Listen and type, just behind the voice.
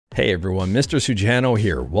Hey everyone, Mr. Sujano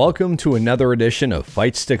here. Welcome to another edition of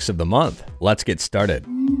Fightsticks of the Month. Let's get started.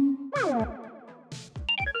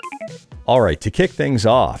 Alright, to kick things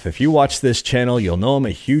off, if you watch this channel, you'll know I'm a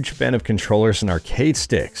huge fan of controllers and arcade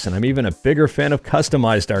sticks, and I'm even a bigger fan of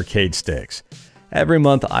customized arcade sticks. Every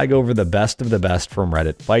month I go over the best of the best from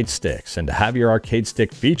Reddit Fightsticks, and to have your arcade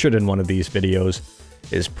stick featured in one of these videos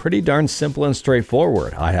is pretty darn simple and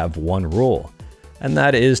straightforward. I have one rule, and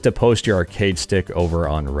that is to post your arcade stick over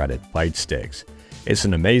on Reddit Fightsticks. It's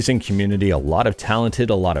an amazing community, a lot of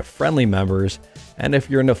talented, a lot of friendly members, and if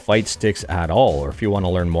you're into fight sticks at all, or if you want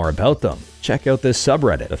to learn more about them, check out this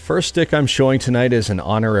subreddit. The first stick I'm showing tonight is an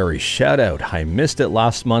honorary shoutout. I missed it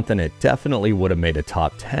last month and it definitely would have made a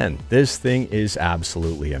top 10. This thing is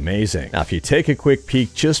absolutely amazing. Now if you take a quick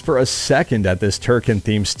peek just for a second at this Turkin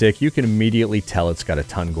themed stick, you can immediately tell it's got a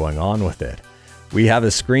ton going on with it. We have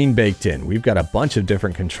a screen baked in, we've got a bunch of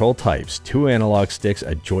different control types, 2 analog sticks,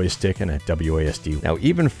 a joystick, and a WASD. Now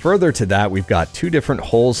even further to that, we've got 2 different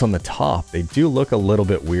holes on the top. They do look a little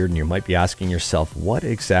bit weird and you might be asking yourself, what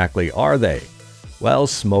exactly are they? Well,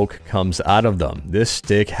 smoke comes out of them. This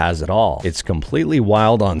stick has it all. It's completely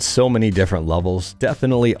wild on so many different levels,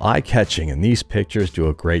 definitely eye-catching, and these pictures do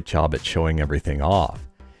a great job at showing everything off.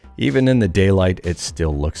 Even in the daylight, it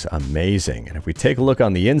still looks amazing. And if we take a look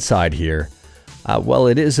on the inside here, well,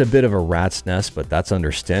 it is a bit of a rat's nest, but that's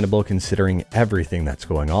understandable considering everything that's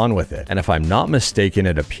going on with it. And if I'm not mistaken,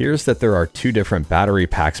 it appears that there are 2 different battery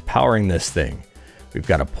packs powering this thing. We've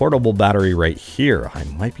got a portable battery right here. I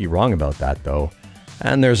might be wrong about that though.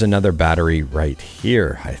 And there's another battery right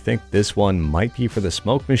here. I think this one might be for the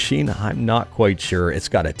smoke machine. I'm not quite sure. It's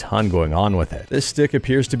got a ton going on with it. This stick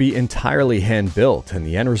appears to be entirely hand built and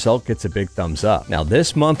the end result gets a big thumbs up. Now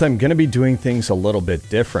this month I'm going to be doing things a little bit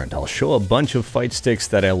different. I'll show a bunch of fight sticks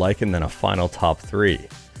that I like and then a final top 3.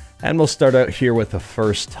 And we'll start out here with the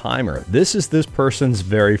first timer. This is this person's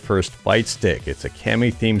very first fight stick. It's a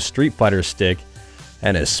Kami themed Street Fighter stick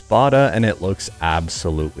and Espada, and it looks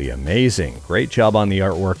absolutely amazing. Great job on the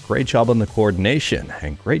artwork, great job on the coordination,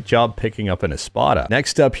 and great job picking up an Espada.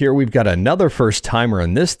 Next up here, we've got another first timer,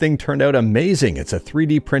 and this thing turned out amazing. It's a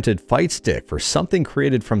 3D printed fight stick for something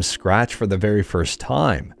created from scratch for the very first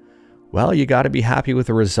time. Well, you gotta be happy with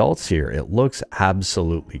the results here. It looks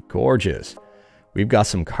absolutely gorgeous. We've got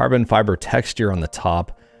some carbon fiber texture on the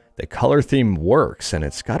top. The color theme works and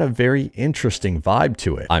it's got a very interesting vibe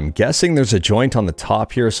to it. I'm guessing there's a joint on the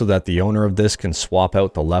top here so that the owner of this can swap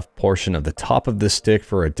out the left portion of the top of this stick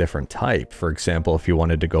for a different type. For example, if you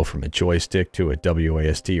wanted to go from a joystick to a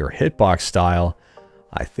WASD or hitbox style,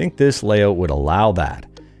 I think this layout would allow that.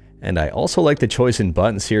 And I also like the choice in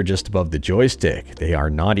buttons here just above the joystick. They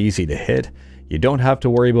are not easy to hit. You don't have to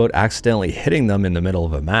worry about accidentally hitting them in the middle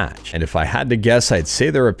of a match. And if I had to guess, I'd say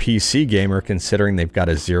they're a PC gamer considering they've got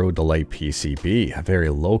a zero delay PCB, a very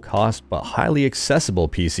low cost but highly accessible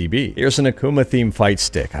PCB. Here's an Akuma themed fight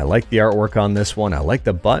stick. I like the artwork on this one, I like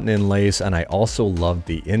the button inlays, and I also love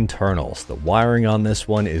the internals. The wiring on this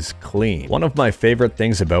one is clean. One of my favorite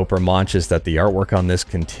things about Bermanch is that the artwork on this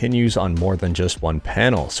continues on more than just one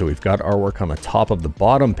panel. So we've got artwork on the top of the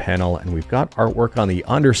bottom panel and we've got artwork on the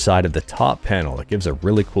underside of the top panel. It gives a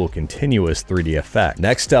really cool continuous 3D effect.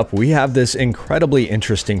 Next up, we have this incredibly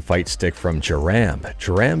interesting fight stick from Jaramb.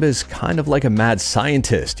 Jaramb is kind of like a mad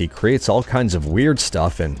scientist. He creates all kinds of weird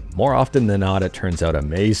stuff and more often than not, it turns out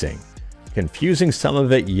amazing. Confusing some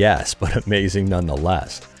of it, yes, but amazing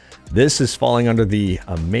nonetheless. This is falling under the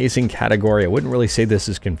amazing category. I wouldn't really say this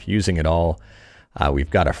is confusing at all.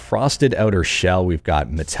 We've got a frosted outer shell. We've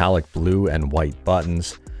got metallic blue and white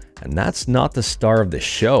buttons. And that's not the star of the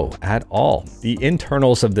show at all. The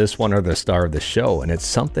internals of this one are the star of the show, and it's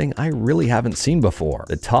something I really haven't seen before.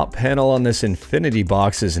 The top panel on this infinity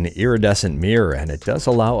box is an iridescent mirror, and it does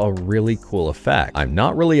allow a really cool effect. I'm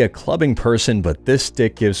not really a clubbing person, but this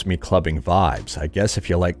stick gives me clubbing vibes. I guess if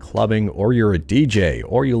you like clubbing, or you're a DJ,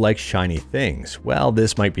 or you like shiny things, well,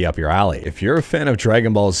 this might be up your alley. If you're a fan of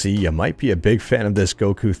Dragon Ball Z, you might be a big fan of this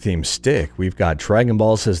Goku themed stick. We've got Dragon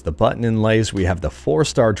Balls as the button inlays, we have the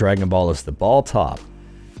 4-star Dragon Ball as the ball top,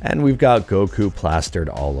 and we've got Goku plastered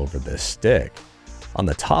all over this stick. On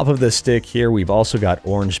the top of this stick here, we've also got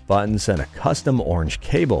orange buttons and a custom orange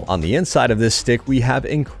cable. On the inside of this stick, we have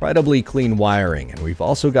incredibly clean wiring, and we've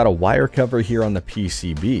also got a wire cover here on the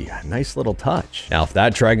PCB. A nice little touch. Now, if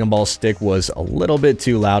that Dragon Ball stick was a little bit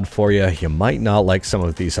too loud for you, you might not like some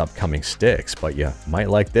of these upcoming sticks, but you might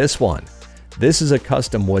like this one. This is a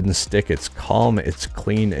custom wooden stick. It's calm, it's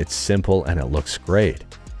clean, it's simple, and it looks great.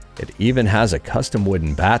 It even has a custom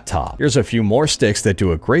wooden bat top. Here's a few more sticks that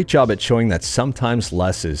do a great job at showing that sometimes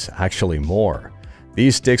less is actually more.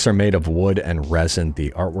 These sticks are made of wood and resin.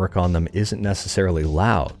 The artwork on them isn't necessarily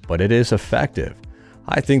loud, but it is effective.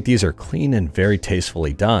 I think these are clean and very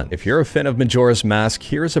tastefully done. If you're a fan of Majora's Mask,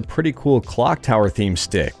 here's a pretty cool clock tower themed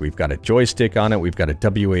stick. We've got a joystick on it, we've got a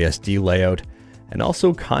WASD layout, and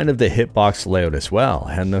also kind of the hitbox layout as well,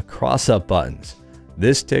 and the cross-up buttons.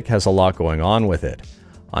 This stick has a lot going on with it.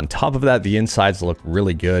 On top of that, the insides look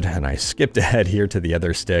really good, and I skipped ahead here to the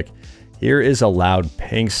other stick. Here is a loud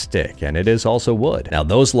pink stick, and it is also wood. Now,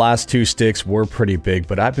 those last two sticks were pretty big,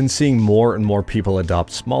 but I've been seeing more and more people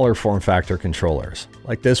adopt smaller form factor controllers,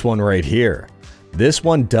 like this one right here. This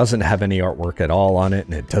one doesn't have any artwork at all on it,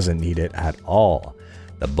 and it doesn't need it at all.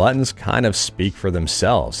 The buttons kind of speak for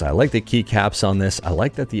themselves. I like the keycaps on this. I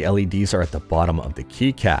like that the LEDs are at the bottom of the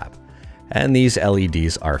keycap. And these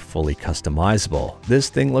LEDs are fully customizable. This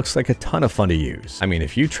thing looks like a ton of fun to use. I mean,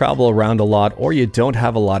 if you travel around a lot, or you don't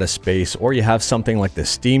have a lot of space, or you have something like the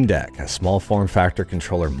Steam Deck, a small form factor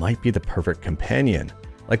controller might be the perfect companion.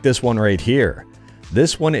 Like this one right here.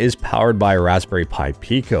 This one is powered by a Raspberry Pi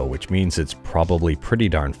Pico, which means it's probably pretty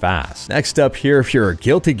darn fast. Next up here, if you're a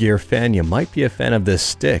Guilty Gear fan, you might be a fan of this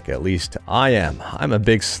stick. At least I am. I'm a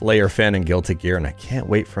big Slayer fan in Guilty Gear, and I can't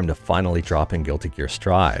wait for him to finally drop in Guilty Gear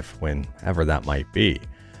Strive, whenever that might be.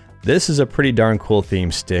 This is a pretty darn cool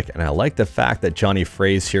theme stick, and I like the fact that Johnny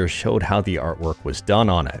Fraze here showed how the artwork was done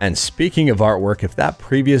on it. And speaking of artwork, if that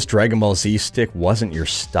previous Dragon Ball Z stick wasn't your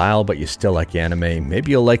style but you still like anime,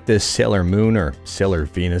 maybe you'll like this Sailor Moon or Sailor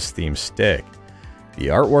Venus themed stick. The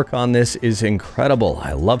artwork on this is incredible.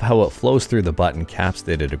 I love how it flows through the button caps.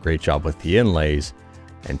 They did a great job with the inlays.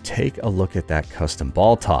 And take a look at that custom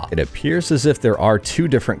ball top. It appears as if there are two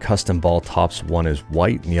different custom ball tops. One is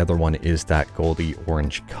white and the other one is that goldy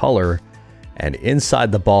orange color. And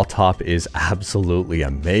inside the ball top is absolutely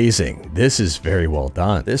amazing. This is very well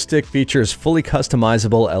done. This stick features fully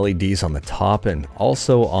customizable LEDs on the top and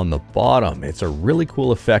also on the bottom. It's a really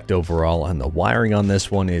cool effect overall, and the wiring on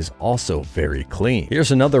this one is also very clean.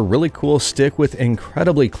 Here's another really cool stick with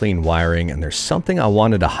incredibly clean wiring, and there's something I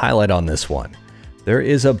wanted to highlight on this one. There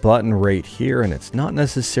is a button right here, and it's not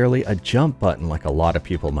necessarily a jump button like a lot of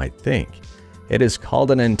people might think. It is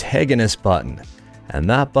called an Antagonist button, and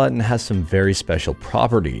that button has some very special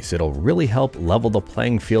properties. It'll really help level the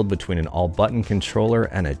playing field between an all-button controller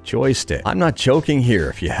and a joystick. I'm not joking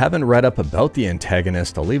here. If you haven't read up about the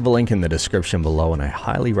Antagonist, I'll leave a link in the description below, and I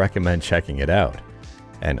highly recommend checking it out.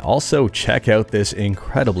 And also check out this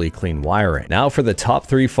incredibly clean wiring. Now for the top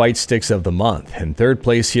 3 fight sticks of the month. In third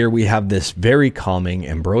place here we have this very calming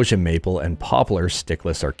Ambrosia Maple and Poplar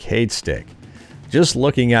stickless arcade stick. Just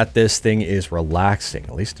looking at this thing is relaxing,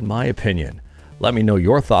 at least in my opinion. Let me know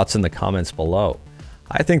your thoughts in the comments below.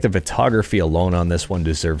 I think the photography alone on this one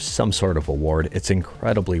deserves some sort of award. It's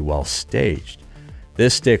incredibly well staged.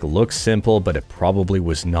 This stick looks simple, but it probably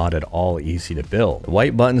was not at all easy to build. The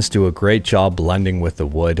white buttons do a great job blending with the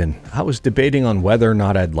wood, and I was debating on whether or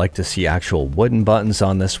not I'd like to see actual wooden buttons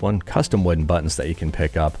on this one, custom wooden buttons that you can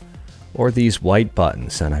pick up, or these white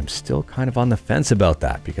buttons, and I'm still kind of on the fence about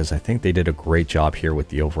that because I think they did a great job here with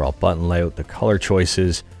the overall button layout, the color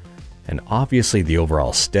choices, and obviously the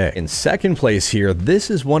overall stick. In second place here, this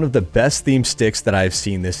is one of the best themed sticks that I've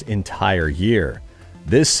seen this entire year.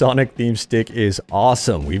 This Sonic theme stick is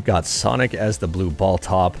awesome. We've got Sonic as the blue ball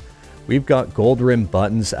top. We've got gold rim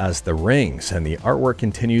buttons as the rings, and the artwork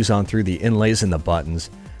continues on through the inlays and the buttons.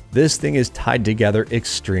 This thing is tied together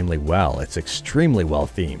extremely well. It's extremely well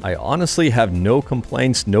themed. I honestly have no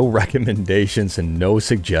complaints, no recommendations, and no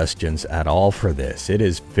suggestions at all for this. It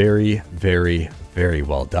is very, very, very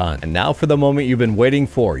well done. And now for the moment you've been waiting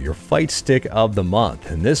for, your fight stick of the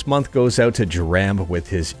month. And this month goes out to Jaram with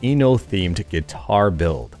his Eno themed guitar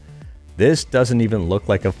build. This doesn't even look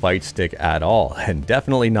like a fight stick at all, and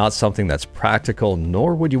definitely not something that's practical,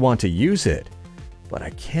 nor would you want to use it. But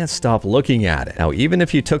I can't stop looking at it. Now, even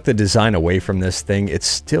if you took the design away from this thing, it's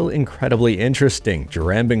still incredibly interesting.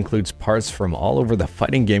 Jaram includes parts from all over the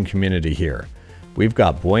fighting game community here. We've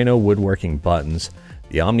got Bueno woodworking buttons,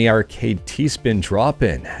 the Omni Arcade T-Spin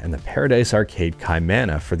drop-in, and the Paradise Arcade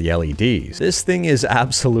Kaimana for the LEDs. This thing is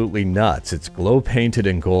absolutely nuts. It's glow painted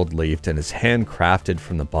and gold leafed, and it's handcrafted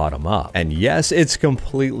from the bottom up. And yes, it's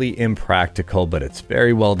completely impractical, but it's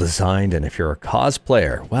very well designed, and if you're a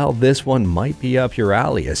cosplayer, well, this one might be up your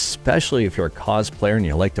alley, especially if you're a cosplayer and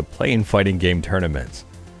you like to play in fighting game tournaments.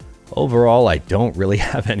 Overall, I don't really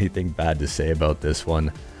have anything bad to say about this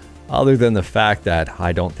one, other than the fact that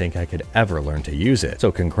I don't think I could ever learn to use it. So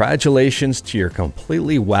congratulations to your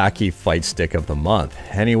completely wacky fight stick of the month.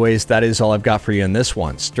 Anyways, that is all I've got for you in this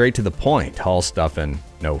one. Straight to the point, all stuff and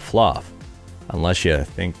no fluff. Unless you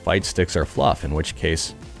think fight sticks are fluff, in which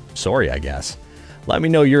case, sorry, I guess. Let me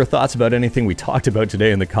know your thoughts about anything we talked about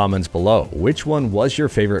today in the comments below. Which one was your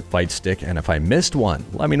favorite fight stick, and if I missed one,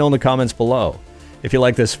 let me know in the comments below. If you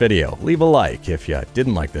like this video, leave a like. If you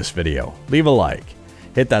didn't like this video, leave a like.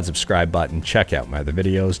 Hit that subscribe button, check out my other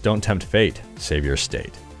videos. Don't tempt fate, save your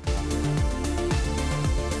state.